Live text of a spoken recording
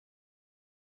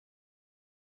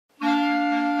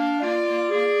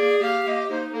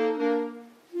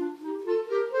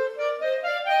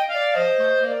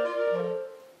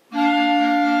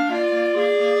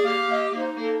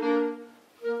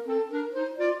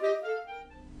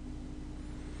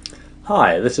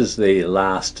Hi, this is the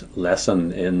last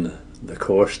lesson in the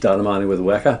course Data Mining with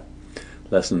Weka,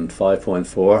 lesson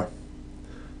 5.4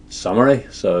 summary.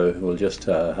 So we'll just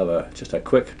have a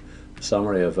quick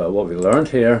summary of what we learned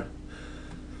here.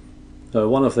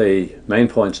 One of the main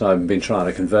points I've been trying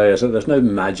to convey is that there's no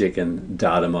magic in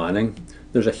data mining.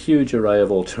 There's a huge array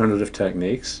of alternative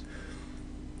techniques,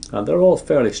 and they're all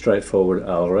fairly straightforward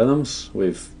algorithms.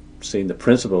 We've seen the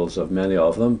principles of many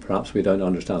of them. Perhaps we don't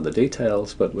understand the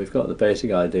details, but we've got the basic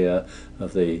idea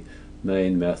of the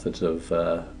main methods of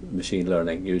machine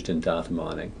learning used in data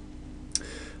mining.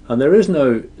 And there is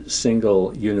no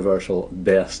single universal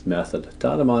best method.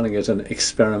 Data mining is an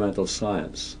experimental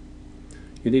science.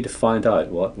 You need to find out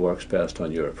what works best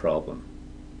on your problem.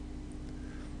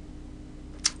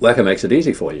 Weka makes it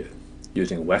easy for you.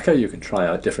 Using Weka, you can try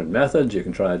out different methods, you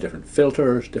can try out different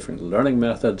filters, different learning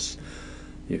methods.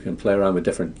 You can play around with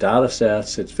different data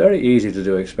sets. It's very easy to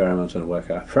do experiments on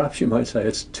Weka. Perhaps you might say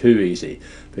it's too easy,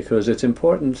 because it's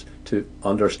important to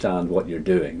understand what you're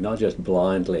doing, not just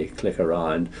blindly click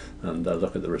around and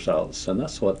look at the results. And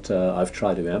that's what I've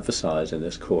tried to emphasize in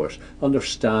this course,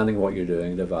 understanding what you're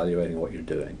doing and evaluating what you're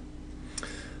doing.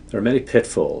 There are many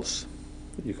pitfalls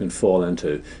that you can fall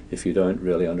into if you don't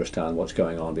really understand what's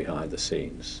going on behind the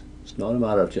scenes. It's not a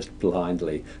matter of just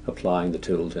blindly applying the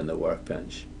tools in the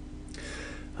workbench.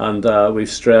 And we've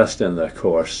stressed in the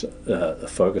course a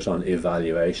focus on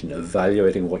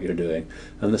evaluating what you're doing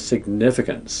and the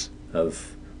significance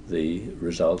of the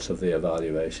results of the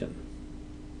evaluation.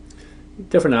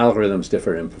 Different algorithms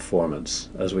differ in performance,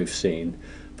 as we've seen,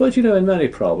 but in many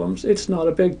problems it's not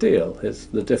a big deal.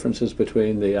 The differences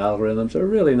between the algorithms are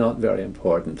really not very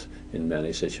important in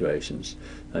many situations,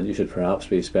 and you should perhaps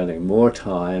be spending more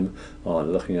time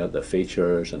on looking at the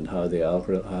features and how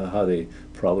the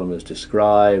problem is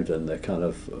described and the kind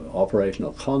of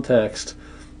operational context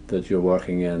that you're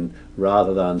working in,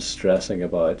 rather than stressing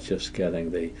about just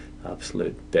getting the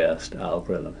absolute best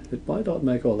algorithm. It might not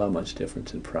make all that much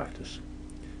difference in practice.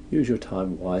 Use your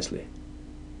time wisely.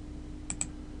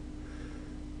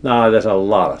 Now, there's a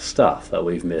lot of stuff that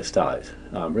we've missed out.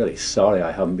 I'm really sorry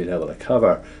I haven't been able to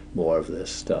cover more of this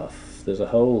stuff. There's a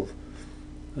whole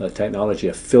technology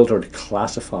of filtered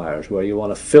classifiers, where you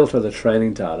want to filter the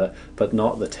training data but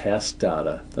not the test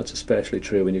data. That's especially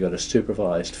true when you've got a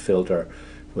supervised filter,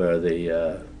 where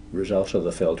the results of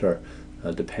the filter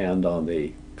depend on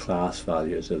the class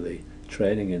values of the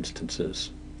training instances.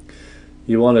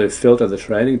 You want to filter the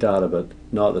training data but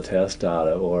not the test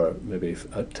data, or maybe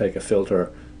take a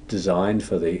filter designed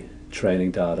for the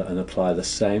training data and apply the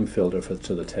same filter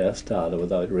to the test data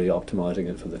without re-optimizing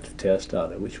it for the test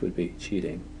data, which would be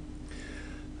cheating.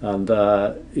 And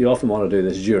you often want to do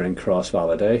this during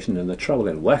cross-validation, and the trouble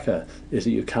in Weka is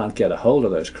that you can't get a hold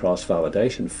of those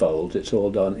cross-validation folds. It's all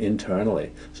done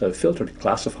internally. So filtered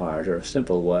classifiers are a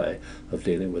simple way of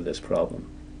dealing with this problem.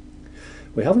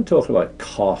 We haven't talked about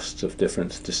costs of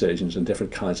different decisions and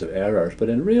different kinds of errors, but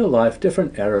in real life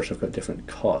different errors have got different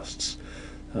costs.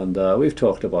 And we've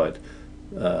talked about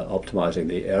optimizing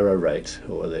the error rate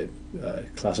or the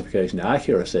classification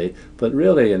accuracy, but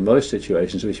really in most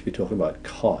situations we should be talking about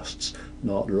costs,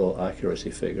 not raw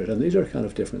accuracy figures, and these are kind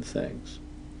of different things.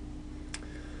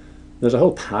 There's a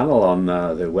whole panel on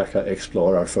the Weka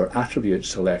Explorer for attribute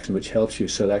selection, which helps you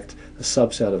select a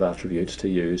subset of attributes to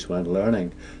use when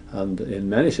learning, and in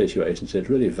many situations it's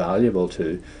really valuable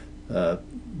to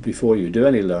before you do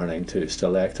any learning, to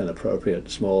select an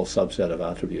appropriate small subset of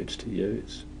attributes to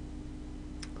use.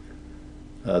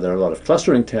 There are a lot of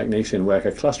clustering techniques in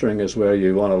Weka. Clustering is where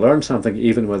you want to learn something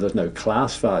even when there's no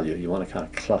class value. You want to kind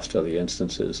of cluster the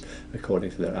instances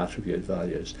according to their attribute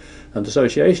values. And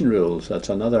association rules, that's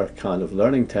another kind of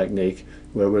learning technique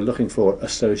where we're looking for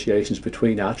associations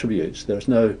between attributes. There's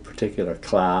no particular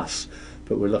class,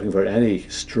 but we're looking for any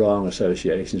strong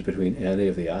associations between any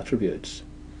of the attributes.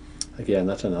 Again,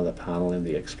 that's another panel in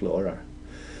the Explorer.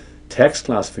 Text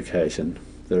classification.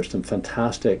 There's some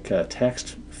fantastic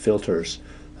text filters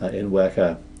in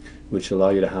Weka which allow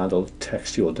you to handle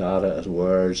textual data as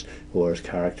words or as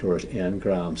characters,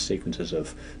 n-gram sequences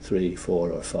of 3,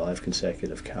 4 or 5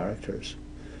 consecutive characters.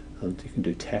 And you can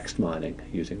do text mining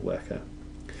using Weka.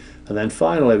 And then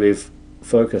finally we've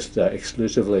focused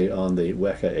exclusively on the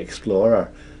Weka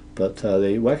Explorer, but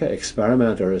the Weka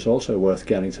Experimenter is also worth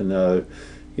getting to know.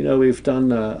 We've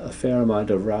done a fair amount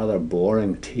of rather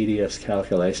boring, tedious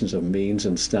calculations of means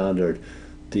and standard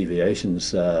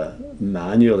deviations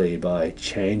manually by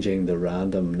changing the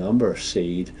random number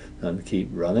seed and keep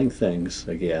running things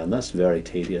again. That's very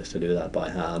tedious to do that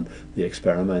by hand. The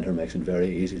experimenter makes it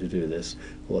very easy to do this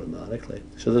automatically.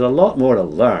 So there's a lot more to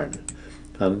learn,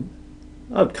 and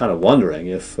I'm kind of wondering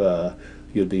if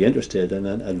you'd be interested in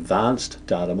an advanced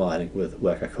data mining with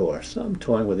Weka course. I'm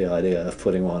toying with the idea of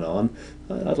putting one on.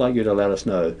 I'd like you to let us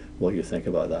know what you think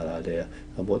about that idea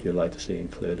and what you'd like to see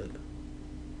included.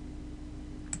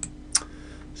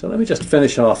 So let me just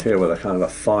finish off here with a kind of a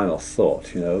final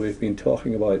thought. We've been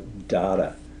talking about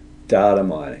data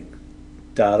mining.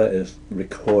 Data is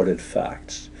recorded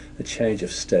facts, a change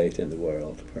of state in the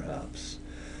world, perhaps.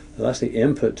 And that's the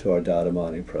input to our data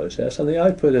mining process, and the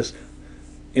output is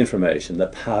information, the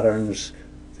patterns,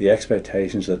 the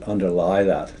expectations that underlie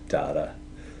that data,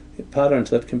 patterns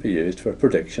that can be used for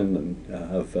prediction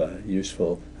and have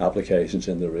useful applications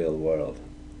in the real world.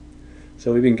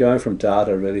 So we've been going from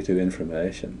data really to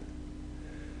information.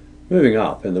 Moving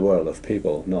up in the world of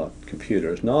people, not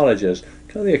computers, knowledge is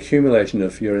kind of the accumulation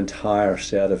of your entire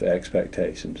set of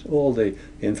expectations, all the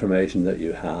information that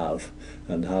you have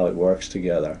and how it works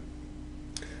together.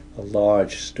 A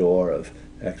large store of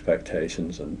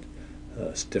expectations and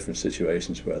different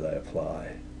situations where they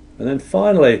apply. And then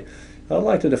finally, I'd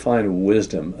like to define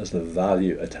wisdom as the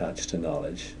value attached to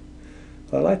knowledge.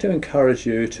 I'd like to encourage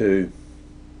you to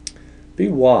be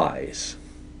wise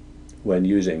when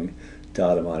using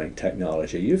data mining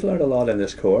technology. You've learned a lot in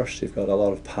this course. You've got a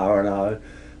lot of power now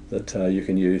that you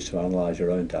can use to analyze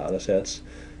your own data sets.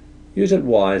 Use it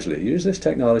wisely. Use this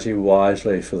technology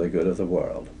wisely for the good of the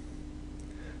world.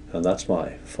 And that's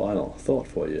my final thought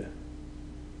for you.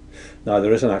 Now,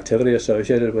 there is an activity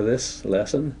associated with this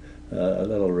lesson, a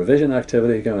little revision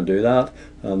activity. Go and do that,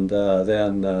 and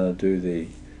then do the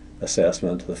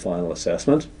assessment, the final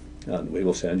assessment, and we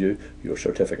will send you your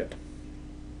certificate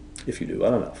if you do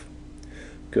well enough.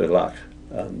 Good luck,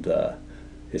 and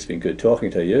it's been good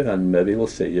talking to you, and maybe we'll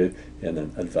see you in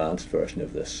an advanced version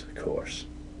of this course.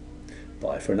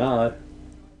 Bye for now.